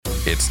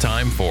It's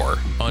time for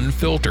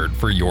Unfiltered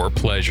for Your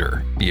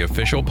Pleasure, the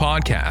official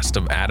podcast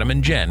of Adam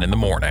and Jen in the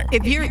morning.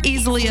 If you're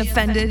easily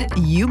offended,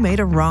 you made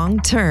a wrong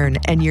turn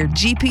and your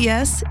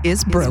GPS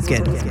is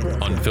broken.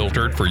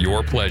 Unfiltered for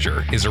Your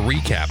Pleasure is a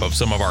recap of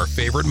some of our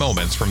favorite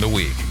moments from the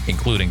week,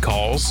 including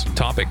calls,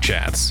 topic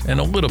chats, and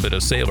a little bit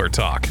of sailor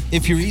talk.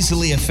 If you're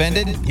easily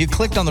offended, you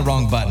clicked on the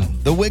wrong button.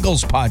 The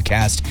Wiggles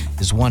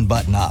podcast is one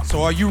button up.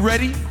 So are you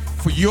ready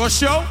for your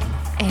show?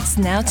 It's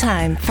now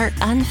time for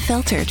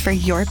Unfiltered for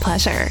Your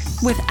Pleasure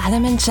with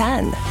Adam and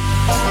Jen.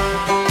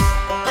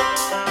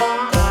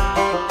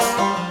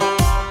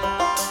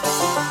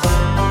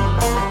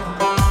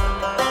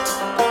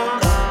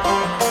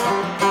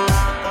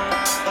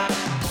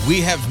 We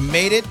have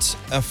made it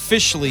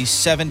officially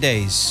 7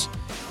 days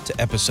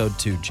to episode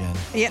 2, Jen.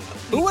 Yeah.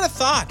 Who would have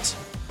thought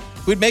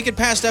we'd make it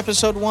past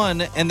episode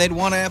 1 and they'd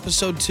want an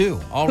episode 2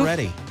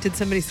 already? Did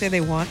somebody say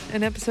they want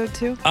an episode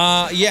 2?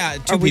 Yeah,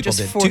 two Are we people just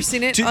did.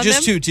 forcing it on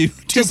just them? two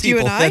Just you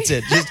people. and I? That's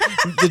it. Just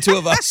the two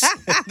of us.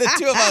 The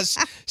two of us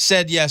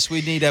said yes,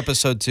 we need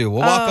episode 2.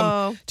 Well,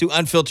 welcome to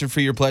Unfiltered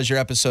for Your Pleasure,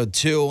 episode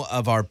 2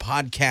 of our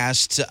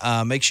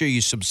podcast. Make sure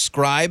you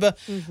subscribe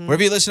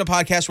wherever you listen to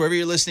podcasts, wherever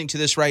you're listening to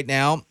this right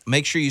now.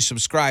 Make sure you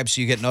subscribe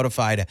so you get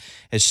notified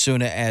as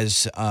soon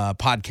as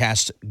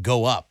podcasts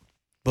go up.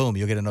 Boom,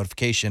 you'll get a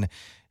notification.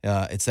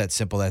 It's that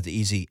simple, that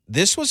easy.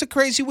 This was a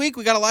crazy week.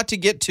 We got a lot to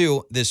get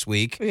to this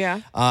week.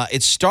 Yeah.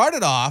 It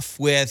started off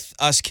with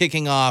us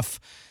kicking off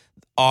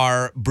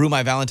our Brew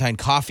My Valentine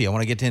coffee. I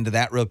want to get into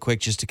that real quick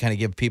just to kind of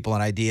give people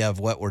an idea of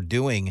what we're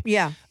doing.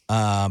 Yeah.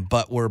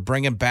 But we're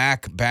bringing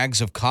back bags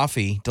of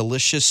coffee,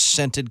 delicious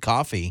scented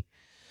coffee.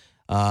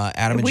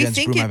 Adam and We Jen's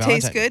think Brew My it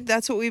Valentine. tastes good.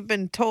 That's what we've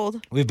been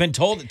told. We've been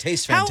told it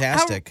tastes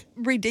fantastic.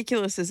 How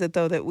ridiculous is it,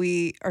 though, that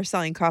we are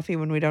selling coffee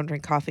when we don't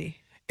drink coffee?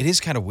 It is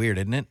kind of weird,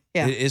 isn't it?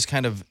 Yeah. It is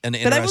kind of an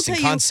But I will interesting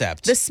tell you,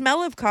 concept. the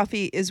smell of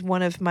coffee is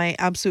one of my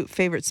absolute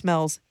favorite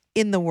smells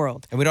in the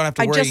world. And we don't have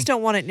to worry. I just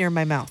don't want it near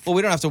my mouth. Well,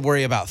 we don't have to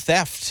worry about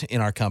theft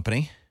in our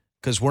company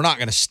because we're not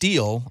going to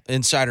steal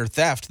insider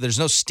theft. There's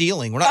no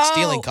stealing. We're not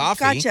stealing coffee.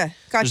 Gotcha.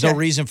 There's no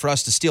reason for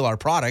us to steal our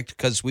product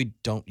because we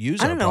don't use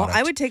I our don't know. product.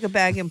 I would take a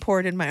bag and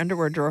pour it in my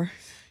underwear drawer.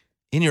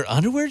 In your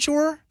underwear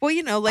drawer? Well,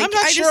 you know, like I'm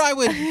not sure I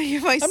would.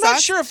 I'm I'm not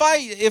sure if I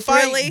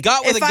Really?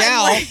 got with If a I,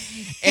 gal like,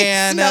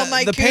 and smell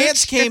my the cooch?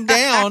 pants came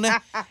down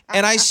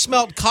and I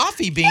smelled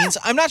coffee beans.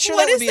 I'm not sure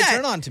What that would is be that? a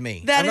turn on to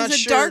me. That I'm is not a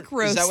sure. dark Is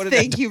roast. that what it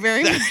Thank is? you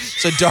very much.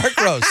 So dark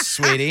roast,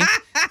 sweetie.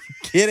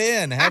 Get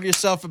in. Have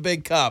yourself a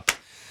big cup.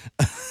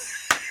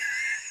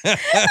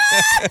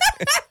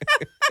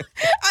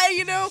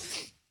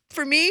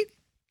 For me,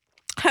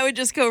 I would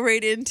just go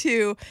right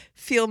into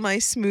feel my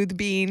smooth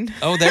bean.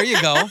 Oh, there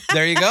you go.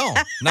 There you go.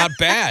 Not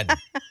bad.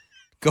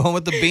 Going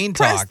with the bean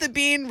Press talk. the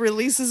bean,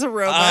 releases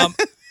aroma.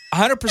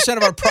 100%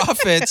 of our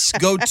profits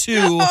go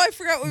to I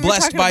forgot what we were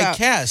Blessed talking by about.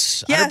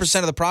 Kess. Yes. 100%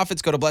 of the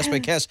profits go to Blessed by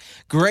Kess.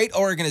 Great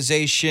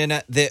organization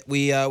that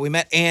we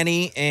met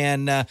Annie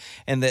and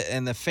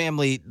the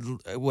family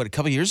a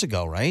couple years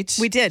ago, right?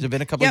 We did. It's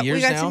been a couple of years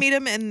we got now. to meet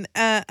them, and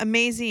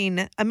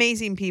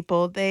amazing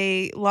people.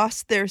 They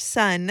lost their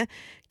son,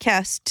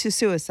 Cass, to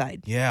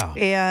suicide. Yeah.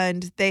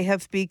 And they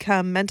have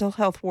become mental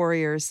health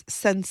warriors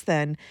since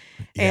then.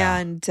 Yeah.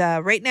 And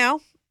right now,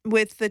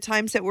 with the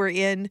times that we're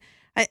in,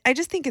 I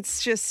just think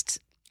it's just,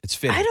 It's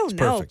fitting. I don't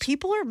It's know. perfect.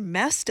 People are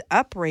messed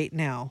up right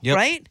now, Yep.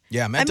 right?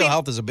 Yeah, mental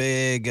health is a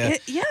big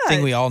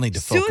thing we all need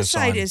to focus on.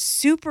 Suicide is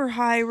super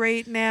high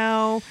right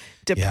now.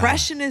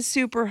 Depression is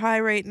super high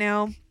right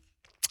now.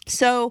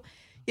 So,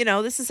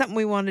 this is something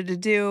we wanted to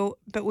do,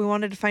 but we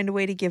wanted to find a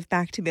way to give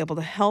back to be able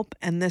to help.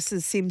 And this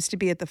seems to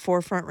be at the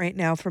forefront right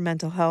now for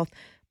mental health.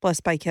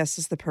 Blessed by Kess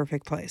is the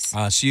perfect place.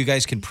 So you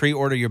guys can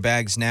pre-order your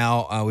bags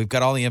now. We've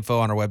got all the info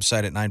on our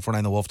website at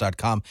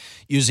 949thewolf.com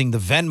using the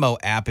Venmo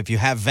app. If you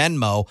have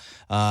Venmo,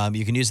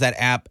 you can use that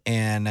app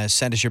and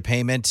send us your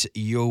payment.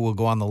 You will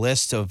go on the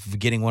list of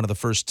getting one of the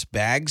first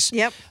bags.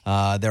 Yep.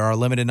 There are a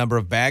limited number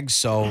of bags,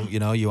 so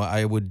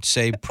I would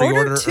say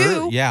pre-order. Order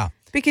two. Yeah.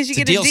 Because you It's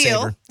a get a deal deal.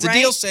 saver. It's a right?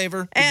 deal saver.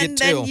 You And get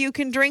then two. you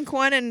can drink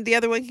one and the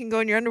other one can go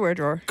in your underwear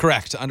drawer.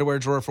 Correct. Underwear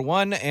drawer for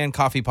one and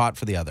coffee pot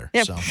for the other.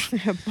 Yep.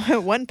 So.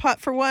 One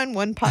pot for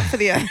one pot for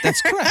the other.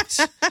 That's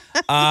correct.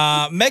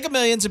 Mega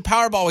Millions and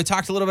Powerball. We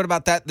talked a little bit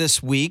about that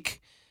this week.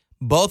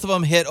 Both of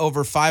them hit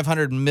over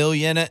 500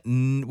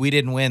 million. We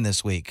didn't win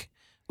this week.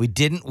 We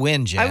didn't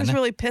win, Jen. I was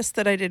really pissed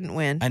that I didn't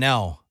win. I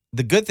know.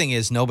 The good thing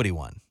is nobody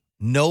won.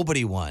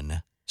 Nobody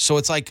won. So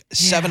it's like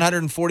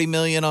 740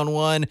 million on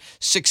one,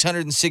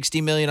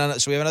 660 million on it.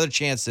 So we have another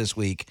chance this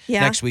week. Yeah.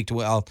 Next week,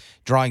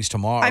 drawings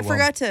tomorrow. I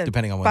forgot to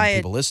depending on when buy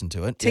people listen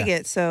to it. ticket.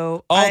 Yeah.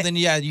 So Then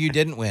you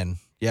didn't win.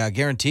 Yeah,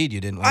 guaranteed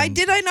you didn't win.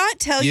 Did I not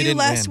tell you didn't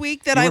last win.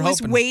 week that You I were was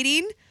hoping.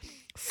 waiting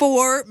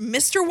for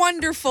Mr.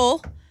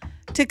 Wonderful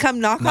to come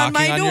knock on Knocking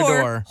my on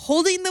your door.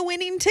 holding the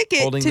winning ticket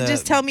Holding to the-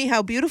 just tell me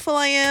how beautiful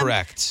I am.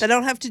 Correct. I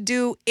don't have to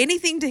do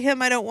anything to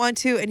him I don't want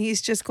to, and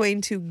he's just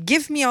going to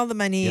give me all the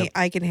money Yep.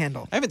 I can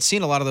handle. I haven't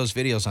seen a lot of those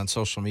videos on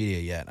social media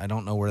yet. I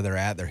don't know where they're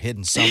at. They're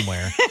hidden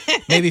somewhere.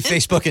 Maybe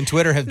Facebook and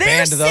Twitter have They're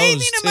banned saving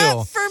those them too.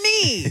 up for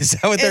me. Is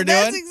that what they're And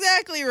That's doing?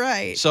 exactly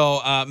right.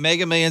 So,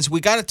 Mega Millions,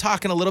 we got to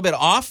talking a little bit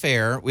off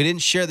air. We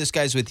didn't share this,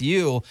 guys, with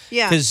you.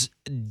 Yeah. Because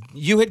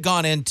you had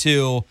gone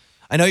into,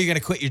 I know you're going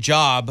to quit your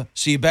job,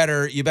 so you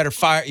better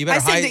fire, you better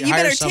I said that you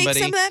hire better somebody.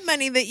 take some of that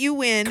money that you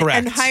win Correct.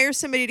 and hire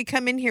somebody to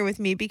come in here with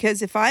me,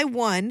 because if I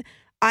won,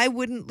 I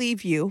wouldn't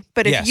leave you.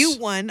 But if Yes. you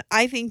won,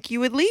 I think you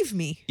would leave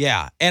me.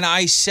 Yeah. And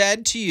I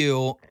said to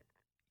you,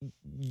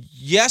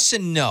 yes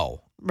and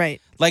no.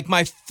 Right. Like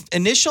my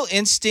initial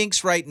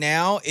instincts right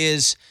now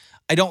is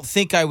I don't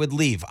think I would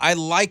leave. I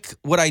like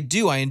what I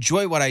do. I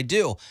enjoy what I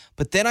do.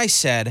 But then I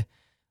said,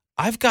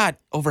 I've got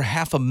over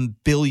 $500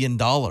 million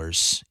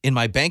in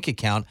my bank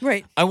account.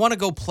 Right. I want to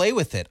go play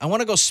with it. I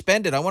want to go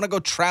spend it. I want to go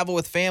travel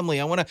with family.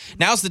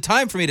 Now's the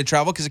time for me to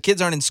travel because the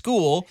kids aren't in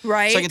school.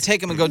 Right. So I can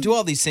take them and go do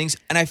all these things.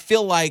 And I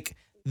feel like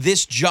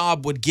this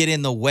job would get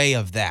in the way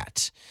of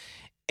that.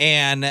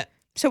 And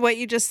So what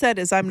you just said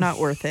is I'm not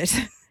worth it.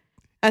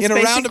 That's in a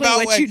basically roundabout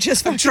what way, you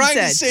just I'm fucking trying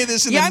said. to say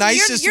this in Yeah, the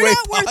nicest you're way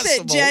not worth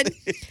it, possible. Jen.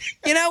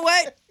 You know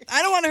what?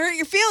 I don't want to hurt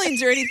your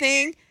feelings or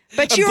anything,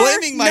 but I'm you're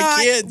blaming my not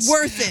kids.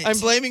 worth it. I'm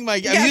blaming my.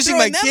 Yeah, I'm using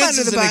my throwing them kids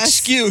under as the an bus.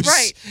 excuse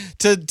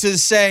Right. to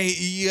say,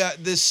 yeah,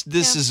 this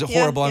is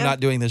horrible. I'm not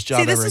doing this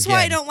job See, this ever is again.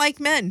 why I don't like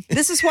men.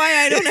 This is why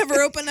I don't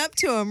ever open up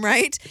to them,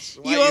 right?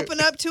 why You you-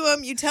 open up to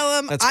them, you tell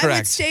them, That's I would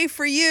correct. stay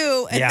for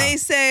you. And Yeah. they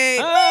say,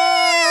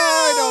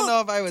 I don't know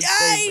if I would stay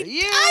I, for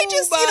you. I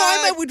just,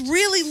 I but- would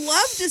really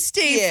love to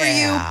stay for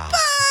Yeah. you,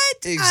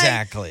 but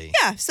Exactly.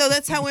 yeah, so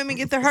that's how women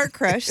get their heart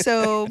crushed.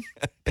 So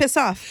piss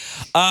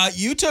off.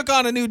 You took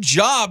on a new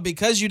job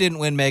because you didn't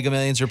win Mega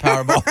Millions or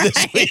Powerball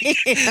this week.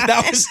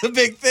 That was the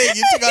big thing.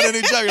 You took on a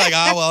new job. You're like,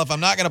 well, if I'm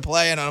not going to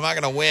play and I'm not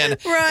going to win,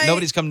 Right.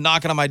 nobody's come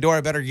knocking on my door,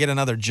 I better get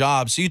another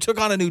job. So you took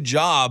on a new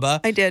job.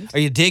 I did. Are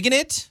you digging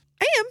it?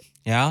 I am.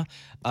 Yeah.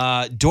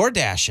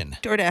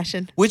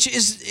 DoorDashing.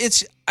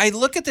 Which I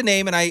look at the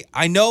name and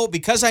I know,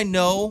 because I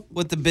know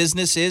what the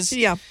business is.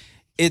 Yeah.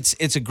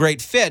 It's a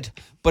great fit,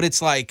 but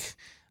it's like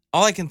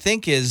all I can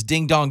think is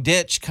ding dong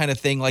ditch kind of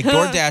thing, like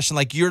DoorDash, and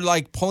like you're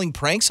like pulling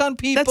pranks on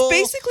people. That's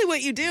basically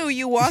what you do.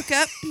 You walk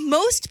up.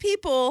 Most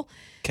people.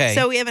 'Kay.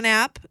 So we have an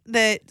app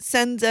that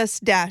sends us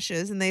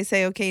dashes, and they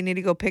say, "Okay, you need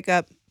to go pick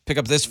up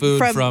this food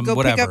from go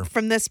whatever. pick up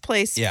from this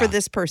place Yeah. for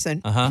this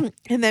person."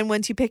 And then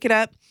once you pick it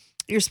up,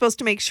 you're supposed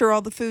to make sure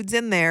all the food's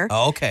in there.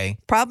 Oh, okay.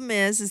 Problem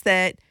is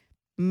that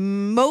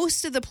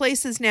most of the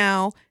places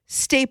now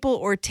staple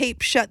or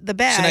tape shut the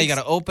bags. So now you got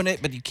to open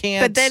it, but you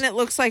can't. But then it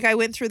looks like I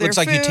went through their looks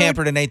like you food,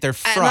 tampered and ate their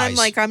fries. and I'm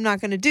like, I'm not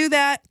going to do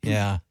that.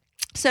 yeah,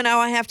 So now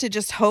I have to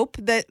just hope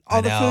that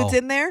all the know. food's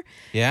in there.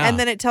 yeah. And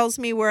then it tells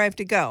me where I have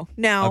to go.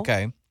 Now,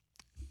 okay,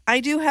 I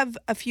do have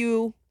a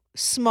few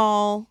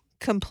small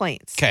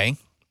complaints. okay.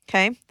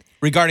 Okay.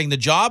 Regarding the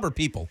job or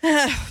people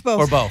Both.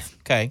 or both?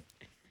 Okay,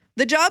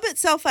 The job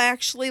itself I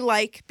actually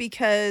like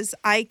because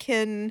I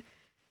can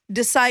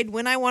decide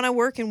when I want to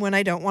work and when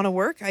I don't want to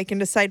work. I can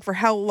decide for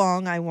how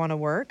long I want to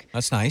work.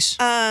 that's nice.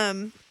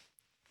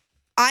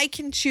 I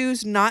can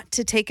choose not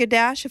to take a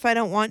dash if I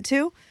don't want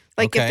to.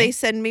 Like if Okay. they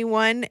send me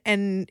one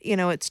and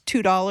it's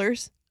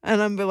 $2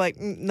 and I'm like,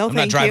 no, I'm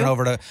not thank driving you.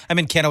 over to. I'm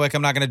in Kennewick.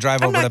 I'm not going to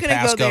drive I'm over not to going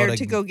to Pasco go there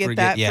to go get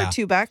that yeah.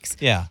 for $2.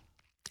 Yeah,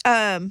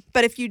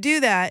 But if you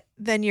do that,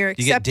 then your You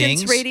get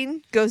acceptance dings?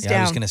 rating goes yeah. down.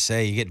 I was going to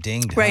say you get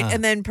dinged, Right. huh?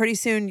 And then pretty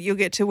soon you'll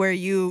get to where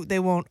they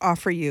won't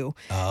offer you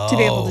to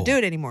be able to do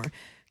it anymore.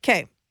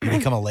 Okay. You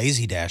become a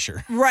lazy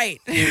dasher. Right.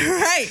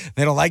 Right.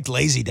 They don't like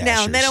lazy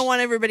dashers. Now, they don't want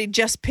everybody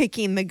just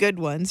picking the good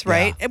ones,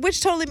 right?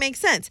 Which totally makes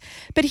sense.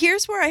 But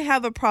here's where I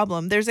have a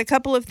problem. There's a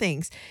couple of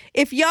things.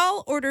 If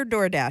y'all order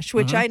DoorDash,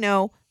 which I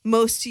know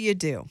most of you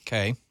do,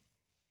 Okay.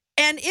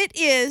 and it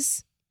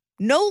is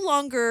no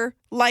longer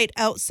light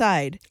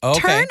outside, Okay.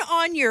 turn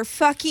on your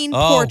fucking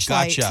Oh, porch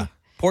gotcha. light.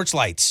 Porch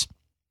lights.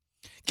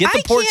 Get the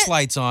I porch can't-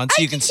 lights on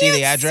so you can see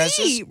the can't addresses.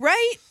 see,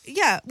 right?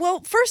 Yeah.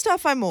 Well, first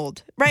off, I'm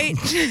old, right?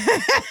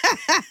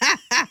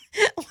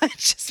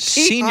 Let's just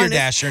be Senior honest.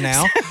 dasher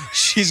now.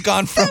 She's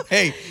gone from So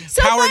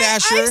power my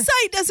dasher.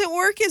 eyesight doesn't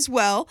work as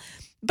well.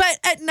 But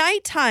at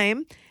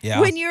nighttime, Yeah.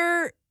 when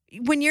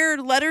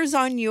your letters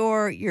on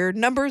your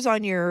numbers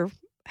on your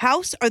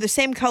house are the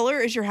same color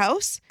as your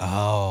house,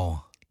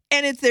 Oh,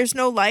 and there's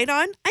no light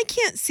on, I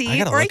can't I see,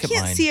 gotta or I look at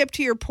can't mine. see up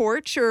to your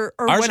porch or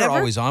ours whatever. are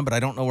always on, but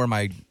I don't know where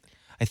my.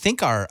 I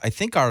think our You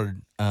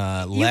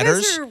guys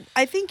letters.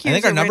 I think I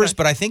think our yours are numbers, right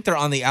but I think they're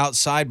on the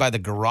outside by the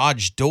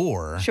garage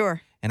door. on.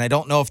 Sure. And I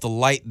don't know if the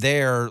light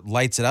there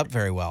lights it up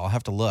very well. I'll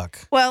have to look.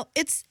 Well,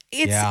 it's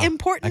Yeah,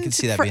 important I can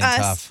see that for being us.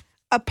 tough.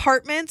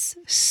 Apartments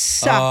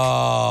suck.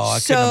 Oh, I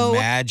so couldn't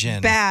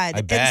imagine. bad.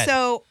 I bet. And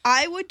so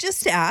I would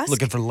just ask.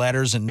 Looking for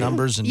letters and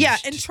numbers and yeah,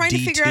 and trying to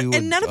figure out. D2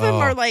 And none of them oh.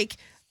 are like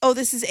oh,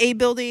 this is A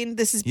building,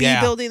 this is B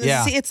building,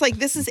 this is, it's like,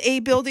 this is A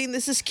building,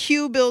 this is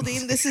Q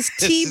building, this is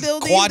T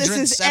building, Quadrant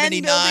this is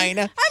 79. N building.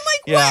 I'm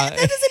like, what?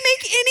 That doesn't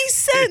make any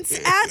sense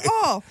at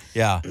all.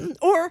 Yeah.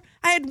 Or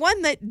I had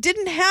one that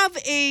didn't have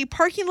a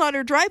parking lot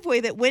or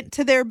driveway that went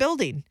to their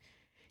building.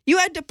 You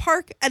had to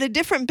park at a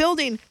different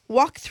building,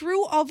 walk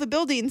through all the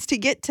buildings to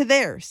get to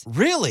theirs.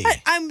 Really?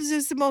 I'm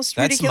just the most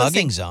That's ridiculous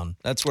mugging thing. zone.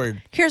 That's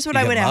where Here's what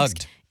you I get would mugged.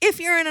 ask. If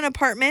you're in an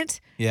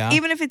apartment,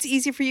 even if it's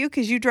easy for you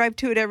because you drive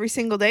to it every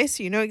single day,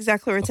 so you know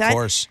exactly where it's at. Of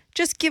course.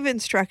 Just give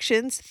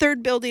instructions.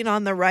 Third building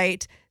on the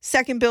right,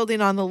 second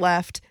building on the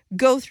left.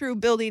 Go through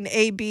building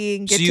A, B,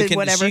 and get to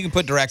whatever. So you can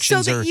put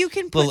directions so that or you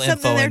can put little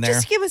something info there. in there.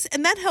 Just give us,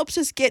 and that helps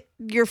us get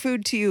your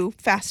food to you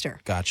faster.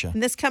 Gotcha.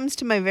 And this comes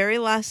to my very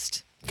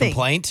last thing.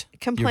 Complaint?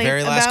 Complaint Your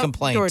very last about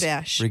complaint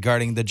DoorDash.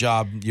 regarding the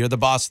job. You're the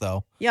boss,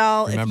 though.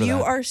 Y'all, Remember if you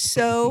that. are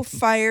so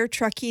fire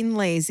trucking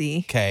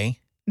lazy Okay.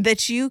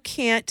 that you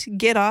can't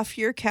get off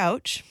your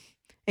couch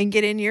and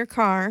get in your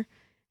car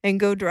and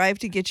go drive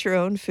to get your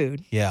own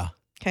food. Yeah.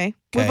 Okay.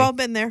 We've all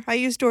been there. I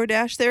use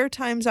DoorDash. There are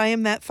times I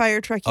am that fire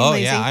trucking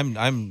lazy. Oh,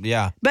 yeah.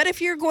 Yeah. But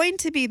if you're going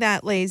to be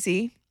that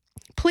lazy,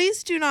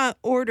 please do not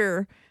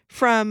order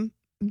from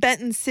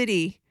Benton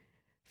City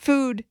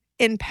food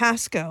in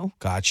Pasco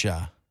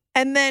Gotcha.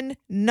 and then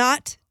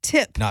not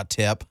tip Not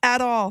tip.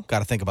 at all. Got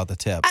to think about the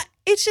tip.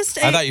 It's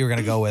just I thought you were going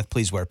to go with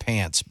please wear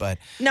pants, but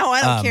no,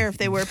 I don't care if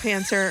they wear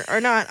pants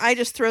or not. I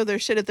just throw their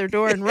shit at their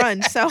door and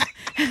run. So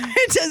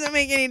it doesn't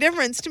make any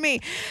difference to me.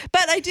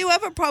 But I do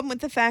have a problem with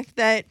the fact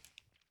that,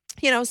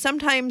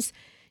 sometimes,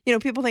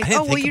 people think,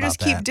 oh, well, you just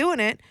keep doing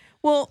it.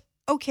 Well,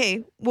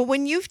 okay. Well,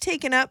 when you've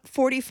taken up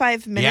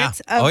 45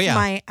 minutes of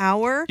my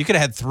hour. You could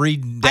have had 3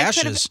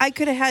 dashes. I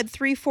could have had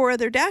 3-4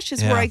 other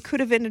dashes where I could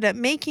have ended up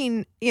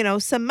making,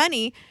 some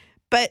money.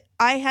 But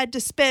I had to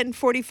spend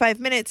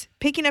 45 minutes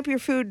picking up your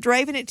food,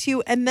 driving it to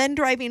you, and then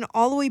driving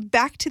all the way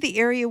back to the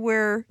area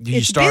where you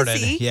it's started.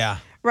 busy. Yeah.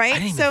 Right? I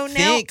didn't So even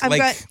now think, I've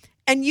got,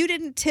 and you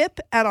didn't tip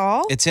at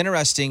all? It's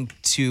interesting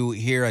to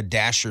hear a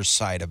Dasher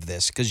side of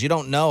this because you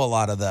don't know a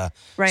lot of the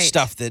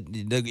stuff that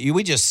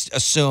we just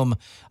assume,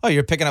 oh,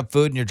 you're picking up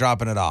food and you're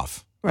dropping it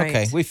off. Right.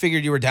 Okay, we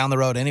figured you were down the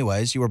road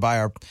anyways. You were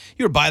by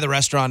the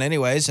restaurant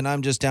anyways, and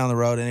I'm just down the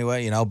road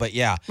anyway. But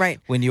yeah, right.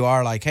 When you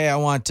are like, hey, I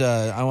want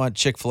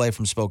Chick-fil-A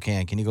from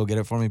Spokane. Can you go get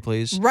it for me,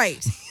 please?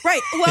 Right.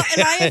 Well,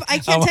 and I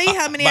can't tell you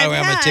how many by I've the way,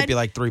 had. I'm gonna tip you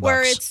like $3.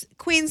 Where it's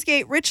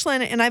Queensgate,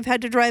 Richland, and I've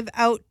had to drive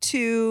out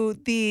to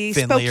the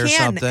Finley or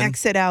Spokane something.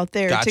 exit out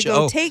there Gotcha. to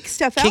go take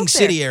stuff out there. King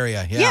City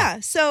area.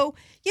 Yeah. So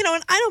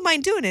and I don't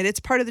mind doing it.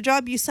 It's part of the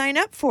job. You sign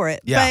up for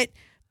it. Yeah. But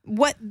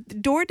what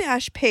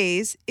DoorDash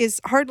pays is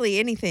hardly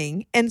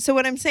anything. And so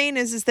what I'm saying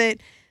is that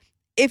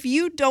if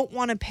you don't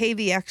want to pay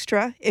the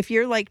extra, if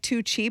you're like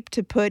too cheap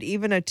to put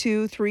even a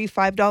 $2, $3,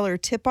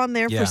 $5 tip on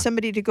there for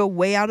somebody to go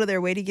way out of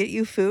their way to get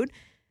you food,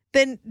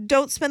 then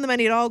don't spend the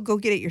money at all. Go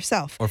get it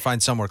yourself. Or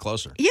find somewhere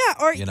closer. Yeah,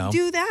 or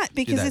do that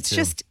because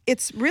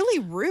it's really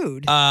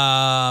rude.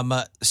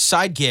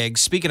 Side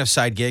gigs. Speaking of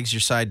side gigs, your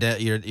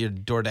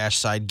DoorDash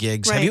side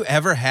gigs. Right. Have you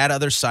ever had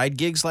other side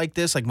gigs like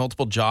this, like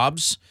multiple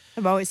jobs?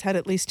 I've always had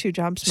at least 2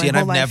 jobs. See, and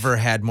whole I've life. never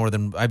had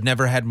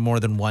more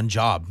than one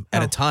job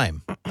at a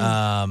time.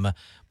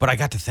 But I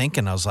got to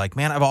thinking, I was like,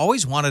 man, I've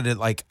always wanted it.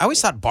 Like, I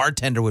always thought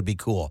bartender would be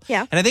cool.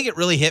 Yeah. And I think it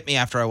really hit me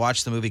after I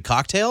watched the movie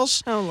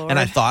Cocktails. Oh, Lord. And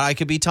I thought I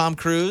could be Tom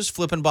Cruise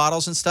flipping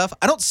bottles and stuff.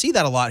 I don't see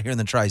that a lot here in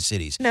the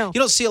Tri-Cities. No. You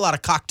don't see a lot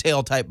of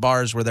cocktail type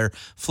bars where they're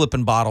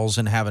flipping bottles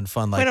and having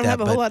fun like that. We don't have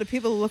a whole lot of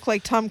people who look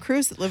like Tom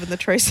Cruise that live in the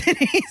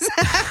Tri-Cities.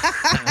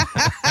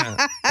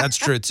 That's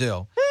true,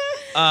 too.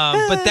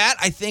 But that,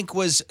 I think,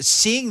 was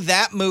seeing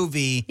that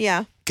movie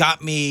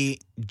got me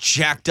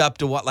jacked up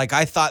to what, like,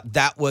 I thought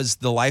that was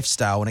the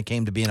lifestyle when it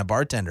came to being a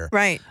bartender.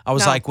 Right. I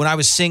was like, when I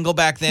was single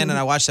back then and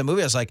I watched that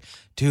movie, I was like,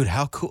 dude,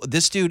 how cool.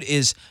 This dude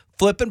is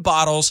flipping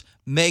bottles,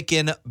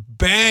 making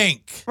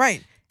bank.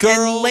 Right. Girls.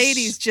 And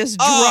ladies just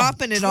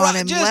dropping it on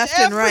him just left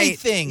and right.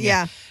 Everything.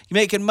 Yeah.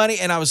 Making money.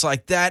 And I was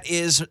like, that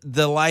is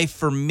the life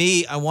for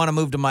me. I want to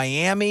move to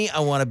Miami.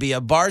 I want to be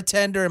a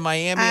bartender in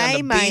Miami on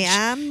the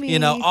Miami.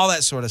 beach. All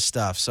that sort of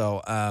stuff.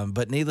 So,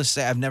 but needless to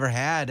say, I've never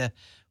had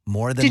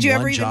more than one job. Did you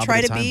ever even at try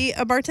a to time. be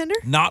a bartender?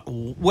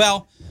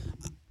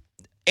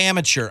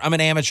 Amateur. I'm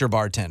an amateur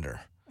bartender.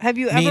 Have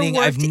you ever Meaning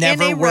worked I've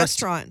never in a worked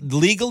restaurant?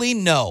 Legally,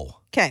 no.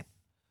 Okay.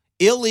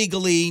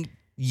 Illegally,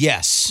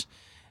 yes.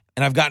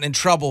 And I've gotten in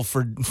trouble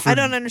for I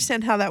don't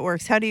understand how that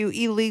works. How do you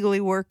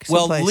illegally work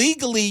someplace? Well,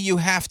 legally, you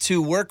have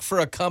to work for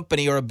a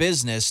company or a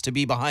business to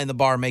be behind the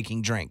bar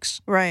making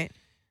drinks. Right.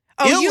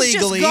 Oh, Illegally,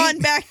 you've just gone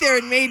back there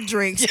and made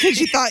drinks because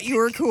you thought you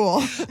were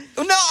cool.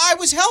 No, I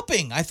was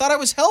helping. I thought I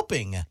was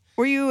helping.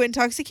 Were you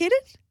intoxicated?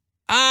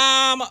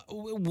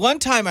 One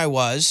time I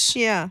was.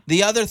 Yeah.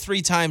 The other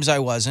 3 times I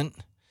wasn't.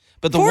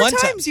 But the 4 one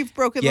times you've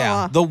broken the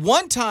law. The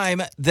one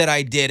time that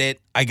I did it,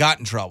 I got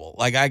in trouble.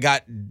 Like, I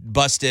got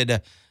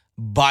busted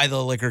by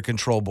the Liquor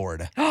Control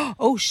Board.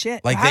 Oh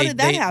shit! Like how did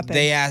that happen?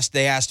 They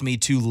asked me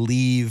to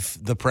leave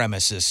the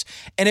premises,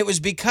 and it was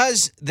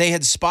because they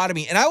had spotted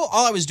me. And all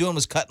I was doing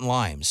was cutting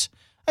limes.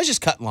 I was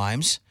just cutting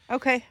limes.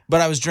 Okay.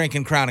 but I was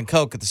drinking Crown and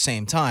Coke at the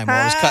same time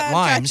while I was cutting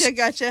limes.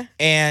 Gotcha.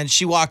 And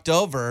she walked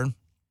over,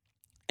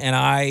 and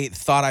I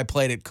thought I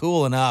played it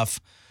cool enough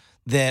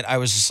that I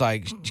was just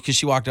like, because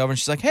she walked over and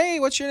she's like, hey,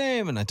 what's your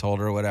name? And I told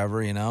her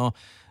whatever, and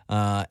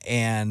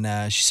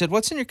she said,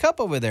 what's in your cup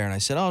over there? And I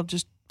said, oh,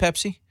 just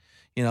Pepsi.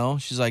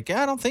 She's like,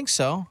 yeah, I don't think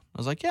so. I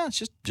was like, yeah,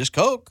 it's just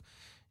Coke.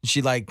 And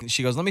she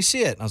goes, let me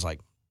see it. And I was like,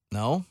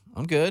 no,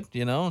 I'm good.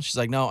 She's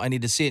like, no, I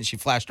need to see it. And she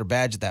flashed her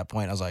badge at that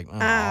point. I was like,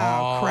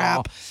 oh,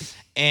 crap.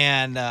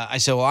 And I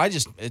said, well,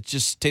 it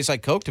just tastes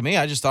like Coke to me.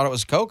 I just thought it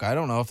was Coke. I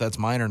don't know if that's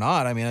mine or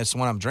not. I mean, it's the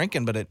one I'm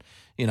drinking, but it,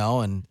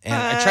 and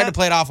I tried to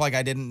play it off like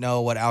I didn't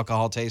know what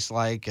alcohol tastes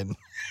like, and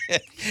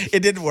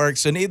it didn't work.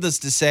 So needless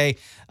to say,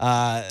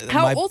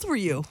 how old were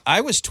you?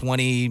 I was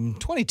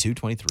 22,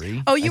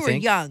 23. Oh, you I were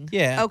think. young.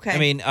 Yeah. Okay. I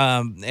mean,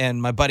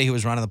 and my buddy who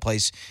was running the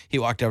place, he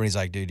walked over and he's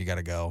like, dude, you got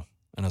to go.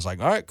 And I was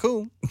like, all right,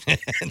 cool.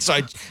 And so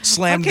I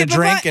slammed the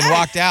drink and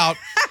walked out.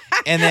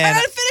 And then I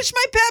gotta finish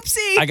my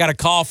Pepsi. I got a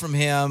call from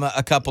him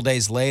a couple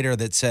days later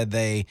that said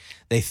they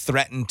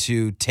threatened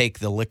to take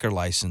the liquor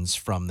license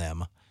from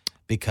them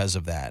because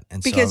of that.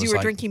 And because so you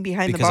were drinking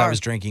behind the bar. Because I was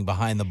drinking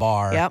behind the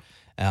bar. Yep.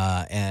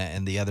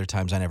 And the other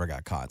times I never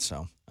got caught.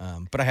 So,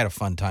 but I had a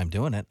fun time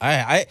doing it.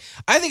 I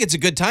think it's a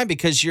good time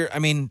because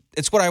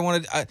it's what I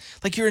wanted.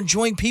 Like you're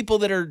enjoying people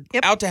that are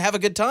out to have a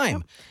good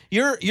time.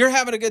 Yep. You're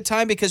having a good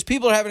time because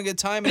people are having a good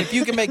time. And if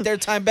you can make their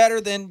time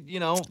better, then,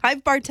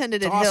 I've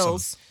bartended at awesome.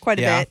 Hills quite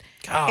a bit.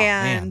 Oh,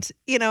 and,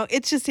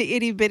 it's just an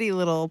itty bitty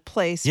little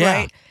place, Yeah.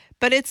 right?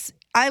 But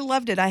I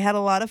loved it. I had a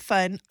lot of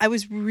fun. I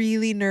was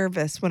really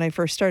nervous when I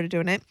first started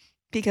doing it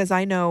because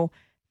I know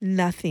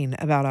nothing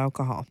about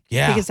alcohol.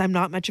 Yeah. Because I'm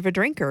not much of a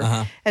drinker.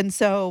 Uh-huh. And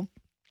so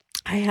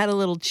I had a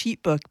little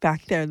cheat book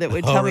back there that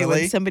would tell me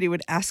when somebody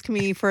would ask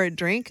me for a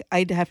drink,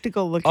 I'd have to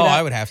go look it up. Oh,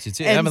 I would have to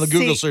too. I'm going to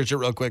Google search it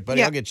real quick, buddy.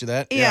 Yeah. I'll get you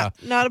that. Yeah,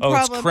 not a Oh,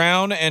 problem. it's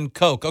Crown and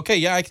Coke. Okay,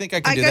 yeah, I think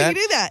I can do that. I can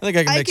do that. I think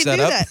I can mix that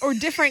up. Or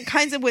different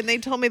kinds of when they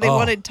told me they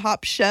wanted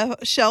top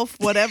shelf,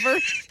 whatever.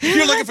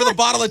 You're looking for the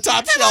bottle of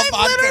top shelf I'm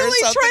vodka or literally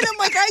something. trying. I'm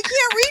like, I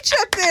can't reach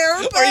up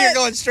there. But, Or you're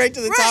going straight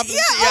to the top. Yeah.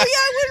 Oh yeah,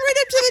 I went right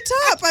up to the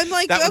top. I'm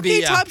like, That would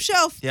okay, be, top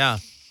shelf. Yeah.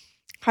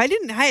 I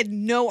had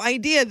no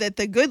idea that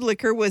the good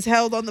liquor was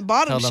held on the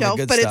bottom Held on the shelf,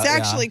 good but stuff, it's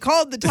actually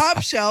called the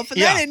top shelf, and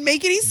Yeah. that didn't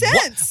make any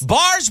sense.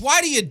 Bars,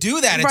 why do you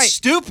do that? It's Right.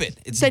 stupid.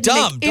 It's That didn't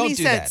dumb. make any Don't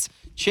do sense.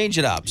 that. Change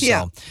it up.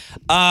 Yeah. So,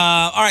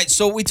 all right.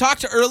 So we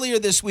talked earlier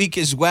this week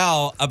as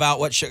well about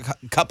what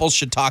couples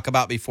should talk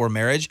about before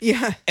marriage.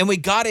 Yeah. And we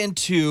got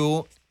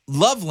into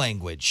love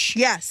language.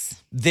 Yes.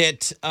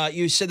 That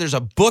you said there's a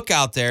book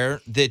out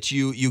there that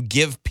you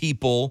give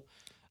people.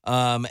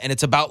 And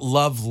it's about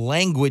love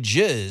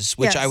languages,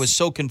 which Yes. I was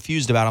so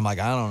confused about. I'm like,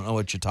 I don't know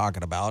what you're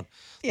talking about.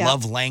 Yeah.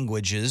 Love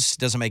languages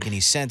doesn't make any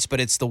sense, but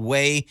it's the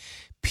way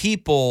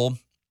people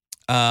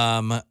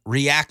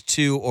react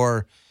to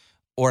or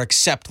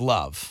accept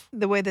love.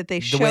 The way that they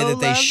show The way that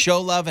love. they show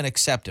love and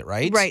accept it,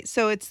 right? Right.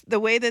 So it's the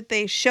way that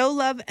they show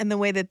love and the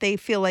way that they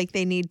feel like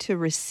they need to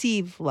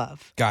receive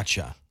love.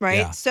 Gotcha. Right.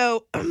 Yeah.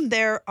 So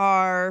there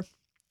are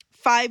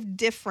 5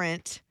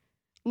 different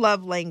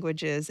love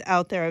languages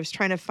out there. I was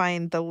trying to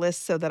find the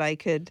list so that I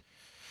could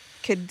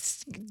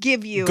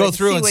give you Go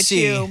through and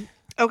see.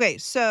 Okay,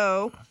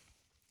 so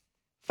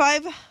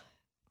 5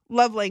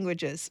 love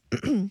languages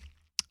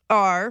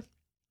are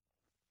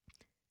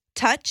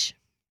touch.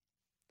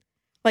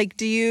 Like,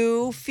 do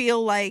you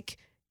feel like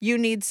you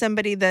need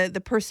somebody,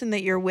 the person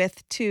that you're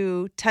with,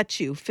 to touch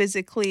you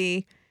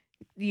physically?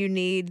 You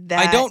need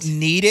that. I don't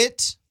need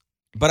it,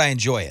 but I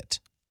enjoy it.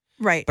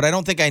 Right. But I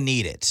don't think I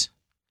need it.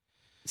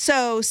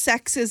 So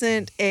sex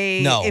isn't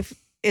a No. if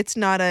it's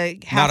not a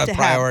Not a to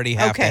priority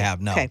have. have to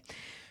have, no. Okay.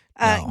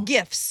 No.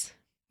 Gifts.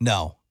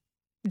 No.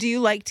 Do you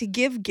like to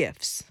give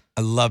gifts?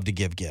 I love to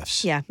give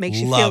gifts. Yeah, makes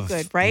you Love- feel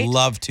good, right?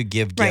 Love to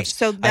give Right, gifts.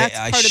 so that's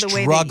I part of the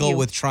way that struggle you-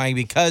 with trying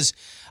because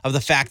of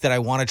the fact that I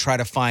want to try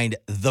to find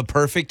the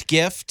perfect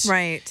gift.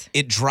 Right.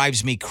 It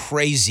drives me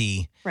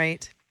crazy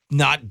Right.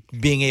 not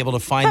being able to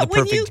find But the when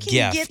perfect you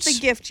can gift. get the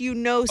gift you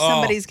know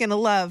somebody's going to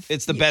love.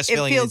 It's the best it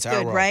feeling in the feels entire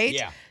good, world. right?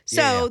 Yeah.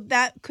 So Yeah, yeah.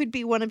 that could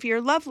be one of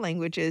your love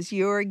languages.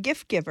 You're a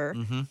gift giver.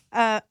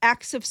 Mm-hmm.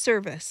 Acts of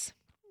service.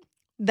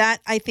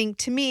 That, I think,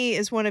 to me,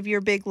 is one of your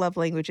big love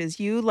languages.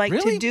 You like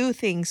Really? to do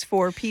things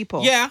for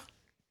people. Yeah.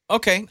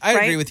 Okay. I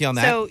right? agree with you on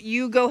that. So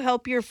you go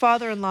help your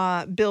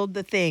father-in-law build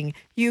the thing.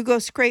 You go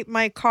scrape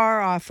my car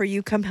off, or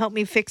you come help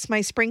me fix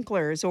my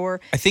sprinklers, or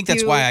I think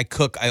that's you- why I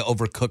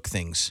overcook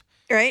things.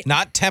 right,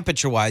 Not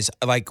temperature wise.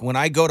 Like when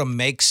I go to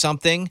make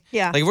something,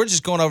 Yeah. like if we're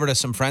just going over to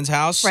some friend's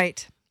house,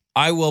 right,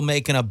 I will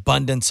make an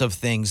abundance of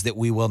things that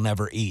we will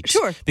never eat.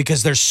 Sure.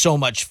 Because there's so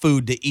much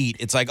food to eat.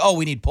 It's like, oh,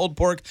 we need pulled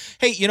pork.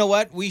 Hey, you know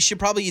what? We should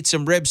probably eat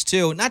some ribs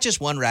too. Not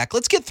just 1 rack.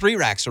 Let's get 3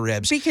 racks of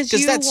ribs. because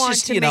you that's want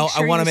just, to you know, make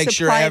sure I want to you make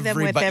sure supply them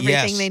everybody, with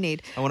everything yes. they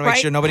need. I want to make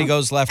sure nobody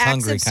goes left Acts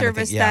hungry of kind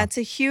service, of thing. Yeah. that's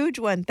a huge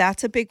one.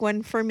 That's a big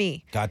one for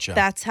me. Gotcha.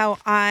 That's how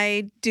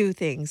I do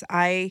things.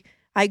 I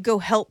go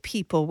help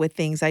people with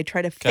things. I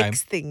try to Okay.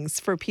 fix things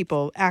for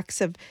people.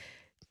 Acts of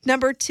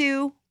number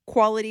 2,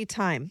 quality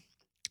time.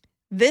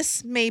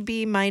 this may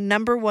be my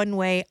number one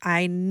way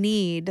I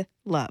need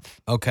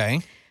love.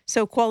 Okay.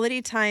 So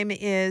quality time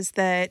is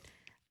that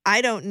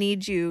I don't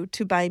need you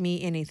to buy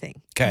me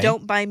anything. Okay.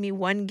 Don't buy me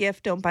one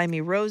gift. Don't buy me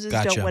roses.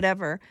 Gotcha. Don't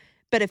whatever.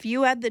 But if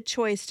you had the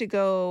choice to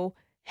go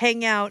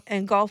hang out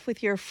and golf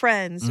with your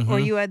friends, or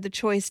you had the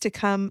choice to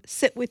come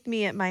sit with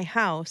me at my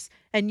house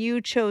and you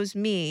chose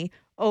me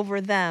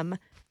over them,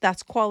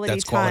 that's quality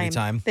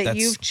time. That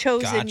you've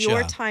chosen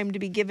your time to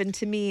be given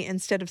to me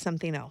instead of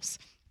something else.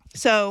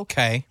 So,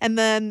 okay. And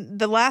then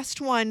the last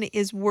one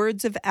is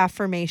words of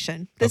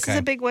affirmation. This is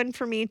a big one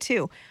for me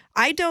too.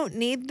 I don't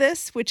need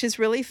this, which is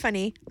really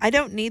funny. I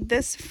don't need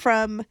this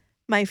from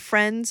my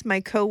friends,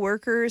 my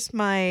coworkers,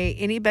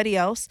 anybody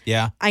else.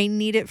 Yeah. I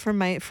need it from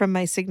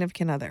my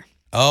significant other.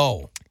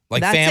 Oh,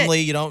 like That's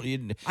family?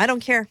 it. I don't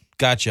care.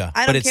 Gotcha.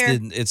 I don't care.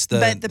 It's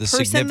but the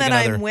person that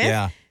other. I'm with,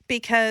 Yeah.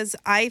 because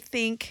I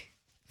think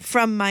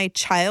from my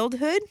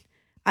childhood,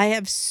 I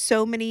have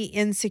so many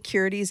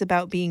insecurities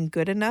about being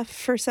good enough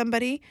for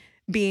somebody,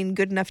 being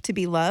good enough to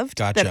be loved,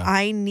 Gotcha. that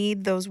I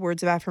need those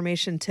words of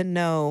affirmation to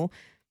know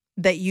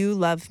that you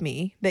love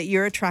me, that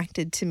you're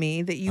attracted to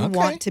me, that you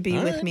want to be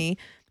with me.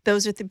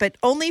 Those are, but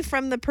only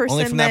from the person.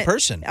 Only from that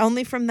person.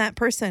 Only from that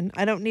person.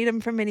 I don't need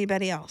them from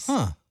anybody else.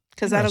 Huh.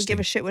 Because I don't give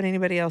a shit what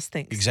anybody else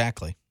thinks.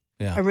 Exactly.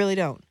 Yeah. I really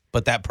don't.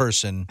 But that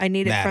person I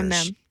need matters. it from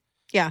them.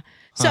 Yeah.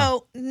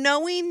 So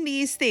knowing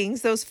these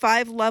things, those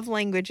 5 love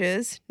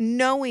languages,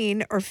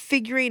 knowing or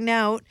figuring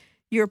out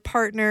your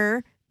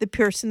partner, the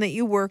person that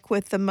you work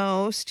with the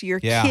most, your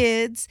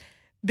kids,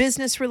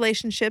 business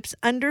relationships,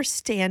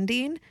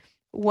 understanding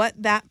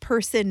what that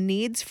person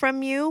needs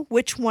from you,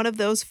 which one of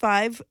those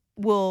 5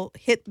 will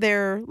hit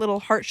their little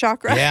heart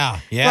chakra. Yeah.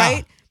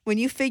 Right? When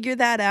you figure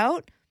that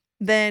out,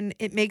 then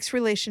it makes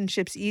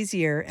relationships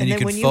easier. And you then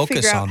can when you focus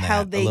figure out on that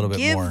how a they little bit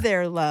more. give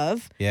their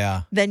love,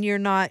 then you're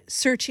not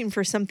searching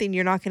for something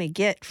you're not going to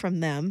get from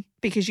them,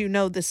 because you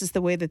know this is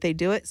the way that they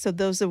do it. So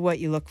those are what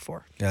you look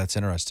for. Yeah, that's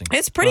interesting.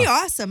 It's pretty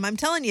awesome. I'm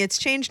telling you, it's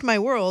changed my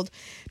world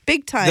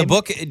big time. The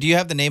book, do you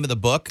have the name of the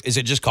book? Is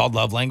it just called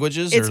Love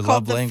Languages? It's or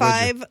called Love The Language?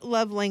 5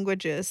 Love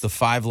Languages. The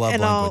 5 Love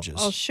and Languages.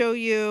 I'll show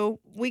you.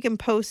 We can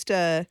post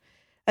a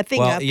thing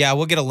well, up. yeah,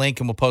 we'll get a link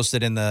and we'll post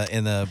it in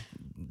the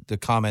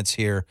comments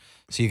here,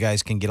 so you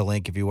guys can get a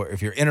link if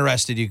you're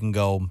interested. You can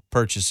go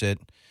purchase it.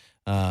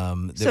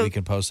 We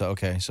can post it.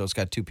 Okay, so it's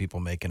got 2 people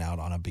making out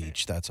on a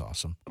beach. That's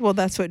awesome. Well,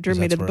 that's what drew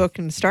me to the book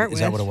and start with.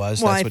 Is that what it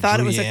was? Well, That's I what thought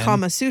it drew was you a in?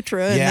 Kama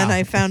Sutra, and then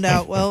I found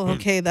out, well,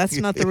 okay, that's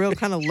not the real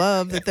kind of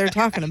love that they're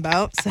talking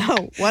about. So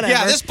whatever.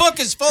 Yeah, this book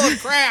is full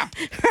of crap.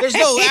 There's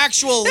no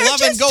actual They're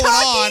loving just going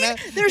talking. on.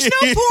 There's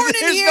no porn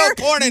in here. There's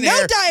no porn in no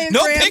here. diagrams.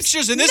 No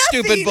pictures in this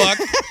nothing. stupid book.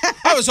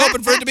 I was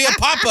hoping for it to be a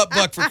pop-up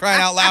book, for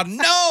crying out loud.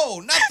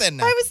 No, nothing.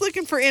 I was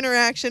looking for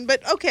interaction,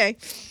 but okay.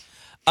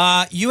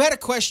 You had a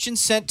question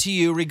sent to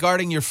you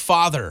regarding your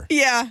father.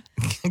 Yeah.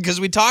 Because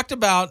we talked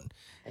about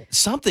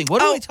something. What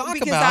did we talk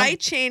because about? I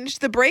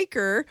changed the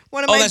breaker,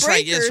 one of my that's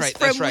right. breakers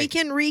That's right. from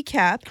Weekend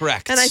Recap.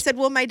 Correct. And I said,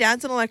 well, my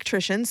dad's an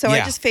electrician, so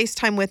I just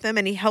FaceTime with him,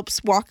 and he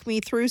helps walk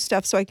me through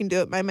stuff so I can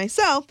do it by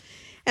myself.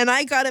 And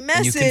I got a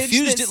message And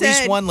you confused that at least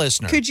said, one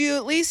listener. could you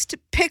at least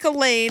pick a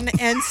lane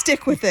and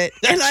stick with it?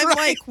 That's and I'm right.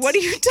 like, what are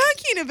you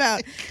talking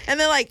about? And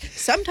they're like,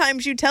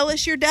 sometimes you tell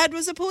us your dad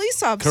was a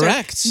police officer.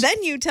 Correct.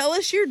 Then you tell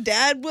us your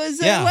dad was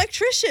an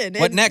electrician.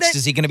 What And next? then-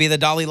 Is he going to be the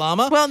Dalai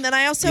Lama? Well, and then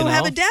I also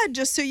have know? a dad,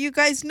 just so you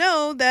guys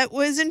know, that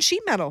was in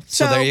sheet metal.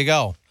 So there you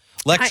go.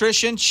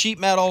 Electrician, sheet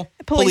metal,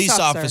 police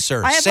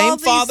officer. I have Same all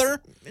these- father?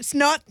 It's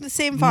not the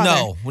same father.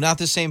 No, not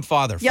the same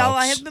father, Y'all,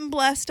 folks. I have been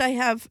blessed. I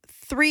have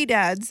 3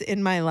 dads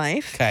in my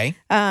life. Okay.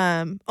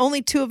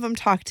 Only 2 of them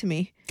talk to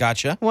me.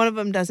 Gotcha. One of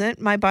them doesn't.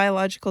 My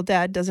biological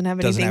dad doesn't have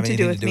anything to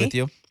do with me.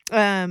 you.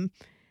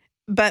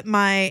 But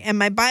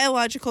my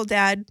biological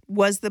dad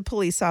was the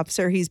police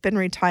officer. He's been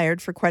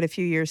retired for quite a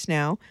few years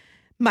now.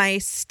 My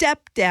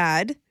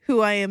stepdad,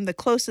 who I am the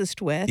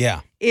closest with,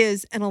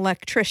 is an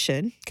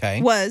electrician. Okay.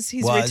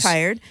 He's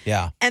retired.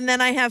 Yeah. And then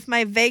I have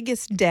my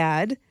Vegas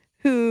dad,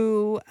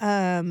 who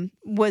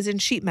was in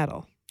sheet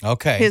metal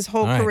Okay. his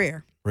whole All right.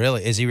 career.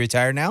 Really? Is he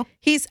retired now?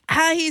 He's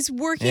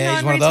working Yeah, on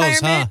he's one of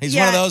retirement. those, huh? He's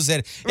one of those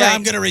that, Right.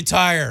 I'm going to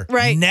retire.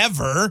 Right.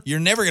 Never. You're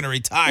never going to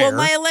retire. Well,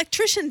 my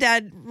electrician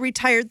dad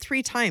retired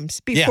 3 times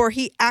before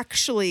he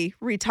actually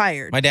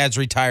retired. My dad's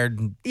retired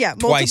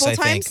multiple twice, I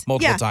times. think.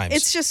 Multiple times.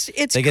 It's just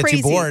they get crazy.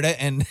 too bored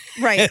and,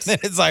 Right. and then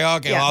it's like,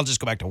 okay, Yeah. well, I'll just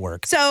go back to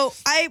work. So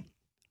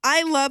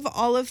I love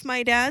all of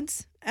my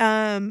dads,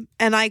 and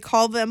I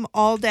call them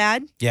all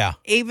dad. Yeah.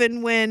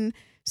 Even when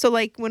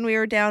we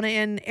were down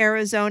in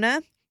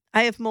Arizona,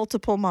 I have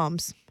multiple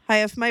moms. I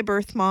have my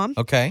birth mom.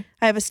 Okay.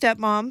 I have a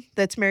stepmom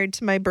that's married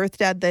to my birth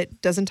dad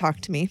that doesn't talk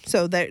to me,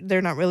 so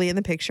they're not really in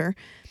the picture.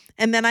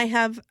 And then I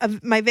have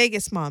my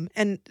Vegas mom,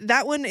 and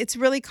that one, it's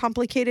really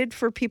complicated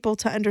for people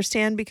to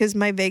understand because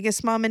my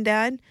Vegas mom and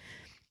dad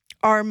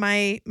are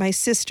my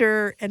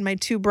sister and my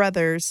 2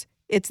 brothers.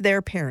 It's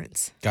their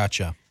parents.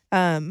 Gotcha.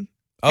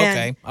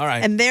 Okay, all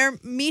right. And they're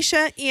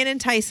Misha, Ian, and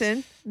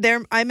Tyson.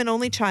 I'm an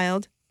only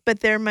child. but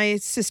they're my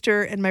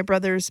sister and my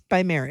brothers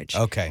by marriage.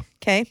 Okay.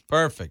 Okay.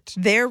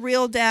 Perfect. Their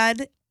real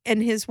dad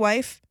and his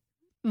wife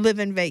live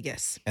in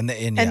Vegas. And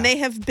they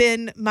have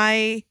been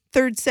my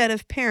third set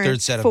of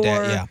parents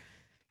for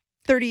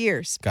 30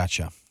 years.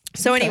 Gotcha.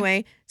 So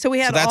anyway, we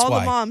had that's all why.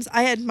 the moms.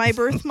 I had my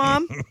birth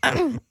mom,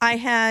 I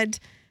had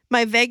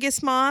my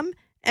Vegas mom,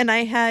 and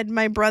I had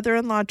my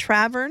brother-in-law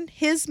Travern.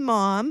 His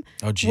mom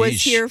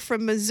was here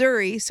from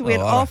Missouri. So we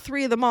had all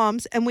three of the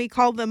moms, and we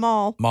called them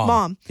all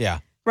mom. Yeah.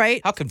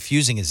 Right? How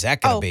confusing is that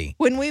going to be?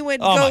 When we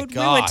would we went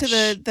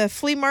to the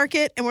flea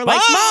market, and we're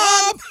like,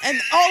 Mom! And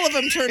all of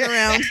them turn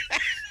around.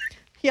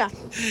 Yeah.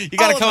 You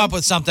got to come up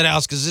with something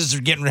else because this is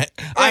getting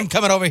I'm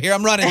coming over here.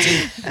 I'm running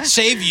to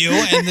save you.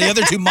 And the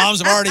other two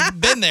moms have already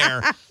been there.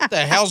 What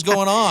the hell's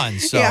going on?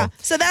 So,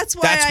 so that's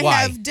why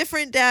I have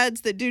different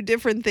dads that do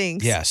different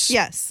things.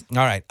 Yes. All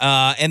right.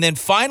 And then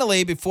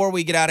finally, before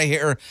we get out of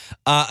here,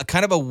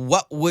 kind of a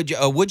what would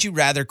you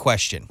rather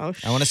question. I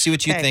want to see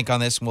what you think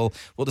on this, and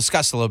we'll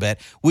discuss a little bit.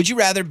 Would you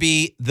rather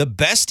be the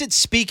best at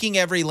speaking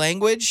every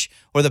language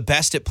or the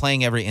best at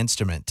playing every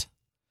instrument?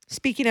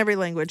 Speaking every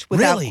language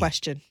without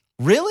question.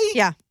 Really?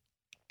 Yeah.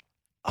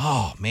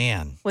 Oh,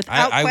 man.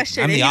 Without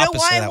question. I'm the and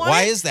opposite of that.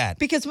 Why is that?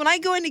 Because when I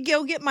go in to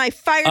go get my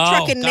fire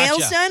truck and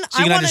nails done,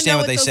 so I want to know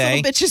what those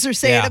little bitches are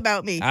saying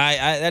about me.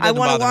 I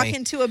want to walk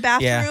into a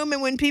bathroom,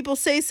 and when people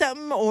say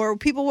something or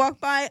people walk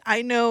by,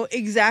 I know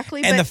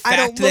exactly, and but I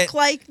don't look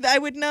like I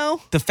would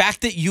know. The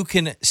fact that you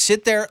can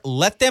sit there,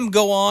 let them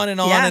go on and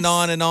on and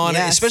on and on,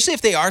 especially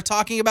if they are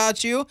talking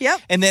about you.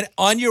 Yep. And then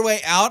on your way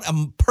out,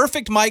 a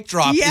perfect mic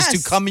drop is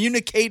to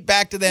communicate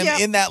back to them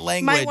in that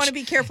language. Might want to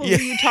be careful who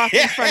you talk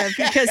in front of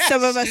because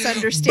some of us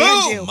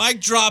understand you. Mic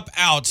drop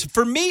out.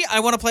 For me, I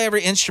want to play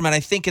every instrument.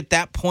 I think at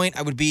that point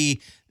I would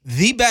be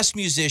the best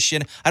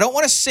musician. I don't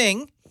want to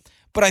sing,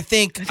 but I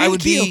think I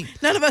would be.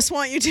 None of us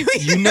want you to.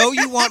 You know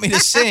you want me to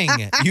sing.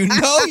 You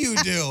know you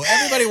do.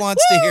 Everybody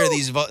wants to hear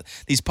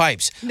these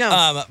pipes.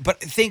 No. But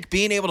I think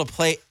being able to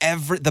play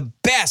the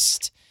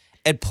best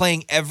at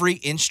playing every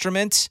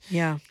instrument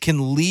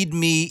can lead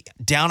me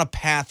down a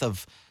path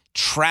of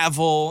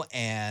travel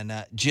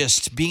and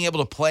just being able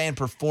to play and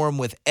perform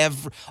with all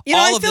of the top artists.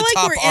 I feel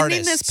like we're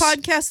ending this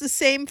podcast the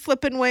same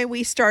flipping way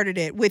we started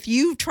it, with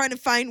you trying to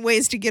find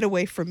ways to get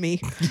away from me.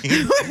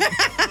 And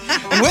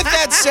with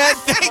that said,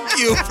 thank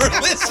you for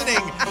listening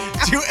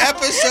to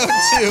episode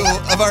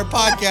 2 of our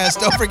podcast.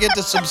 Don't forget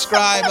to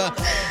subscribe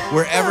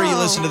wherever you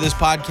listen to this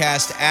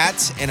podcast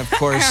at, and of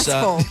course,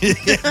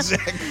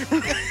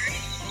 exactly.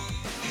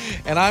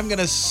 And I'm going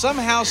to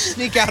somehow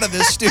sneak out of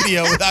this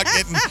studio without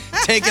getting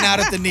taken out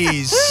at the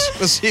knees.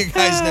 We'll see you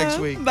guys next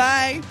week.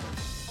 Bye.